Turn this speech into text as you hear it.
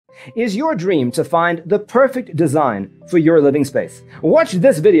Is your dream to find the perfect design for your living space? Watch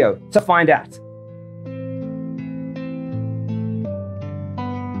this video to find out.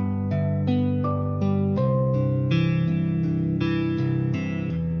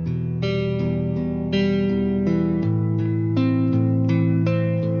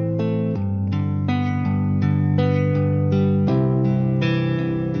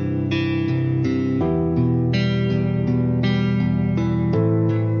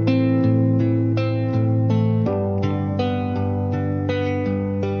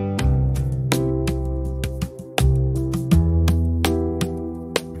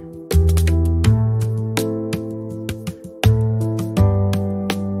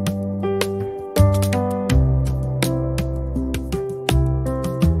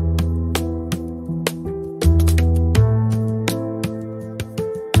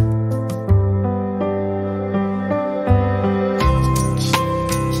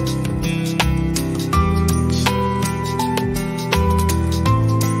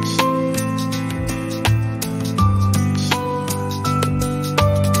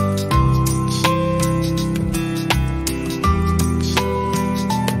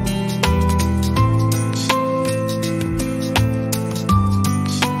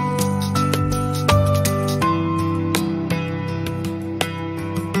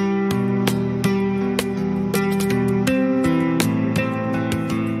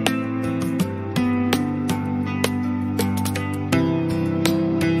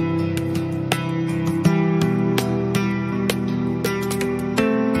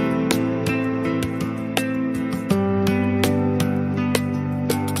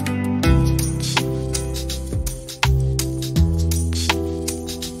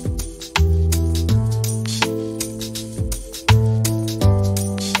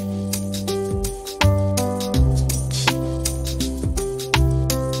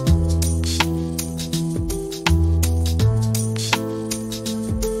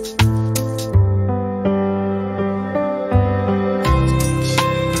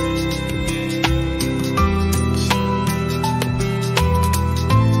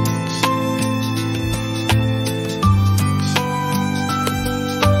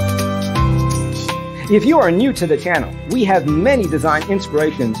 If you are new to the channel, we have many design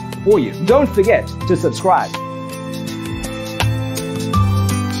inspirations for you. Don't forget to subscribe.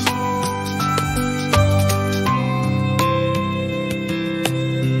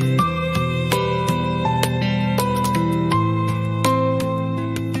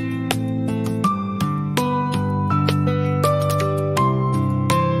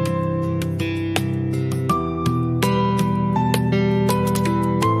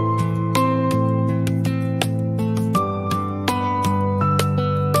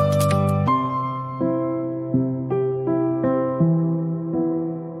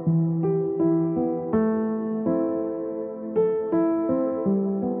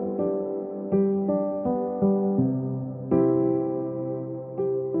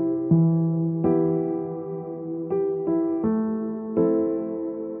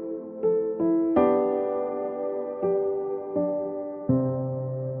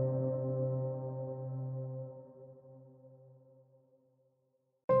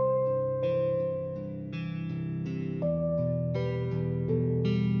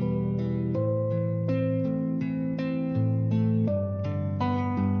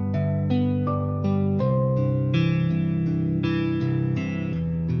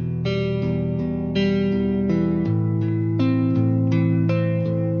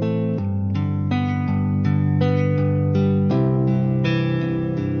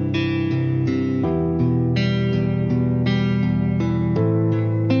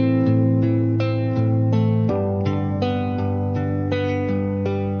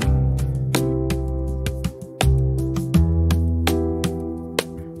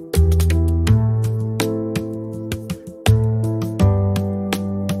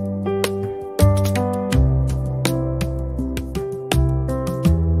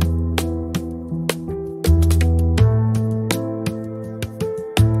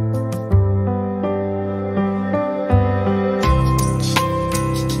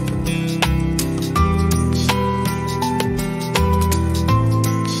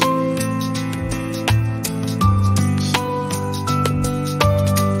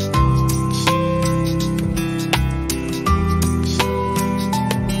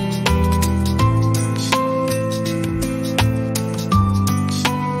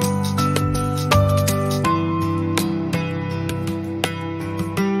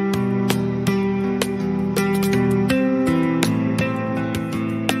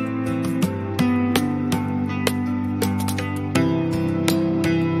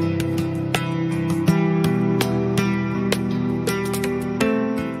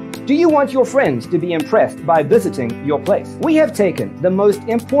 Do you want your friends to be impressed by visiting your place? We have taken the most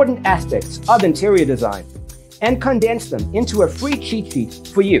important aspects of interior design and condensed them into a free cheat sheet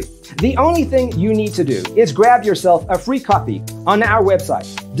for you. The only thing you need to do is grab yourself a free copy on our website,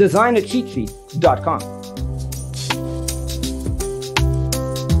 designercheatsheet.com.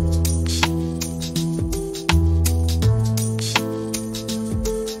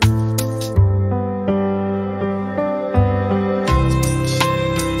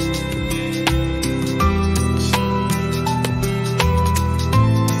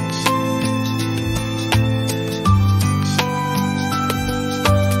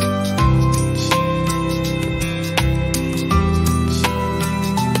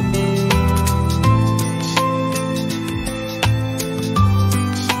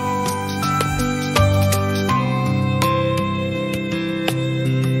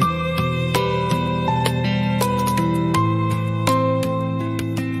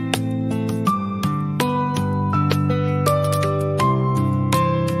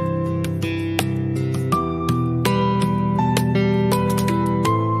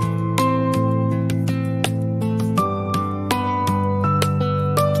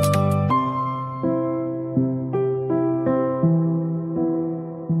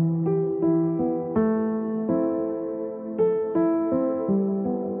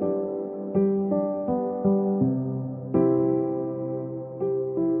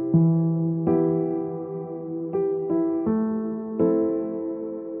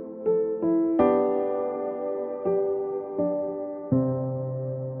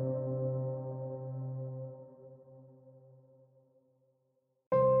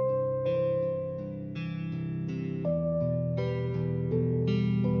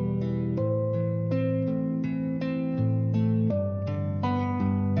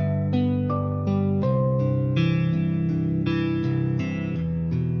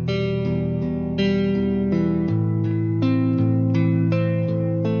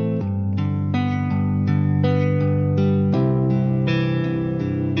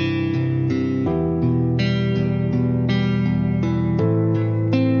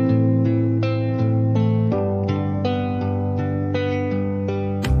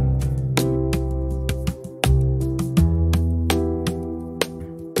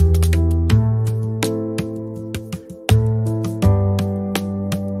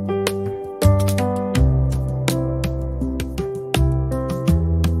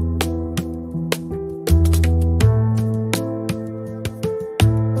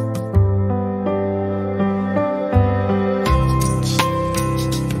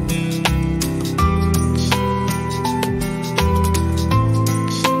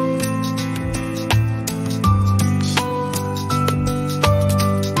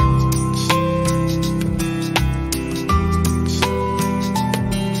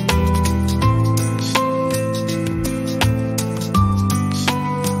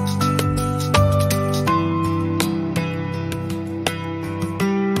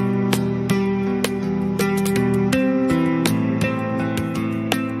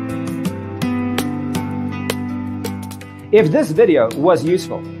 If this video was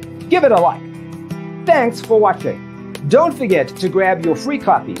useful, give it a like. Thanks for watching. Don't forget to grab your free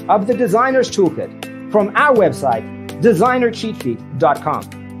copy of the Designer's Toolkit from our website,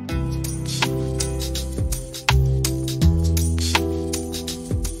 designercheatsheet.com.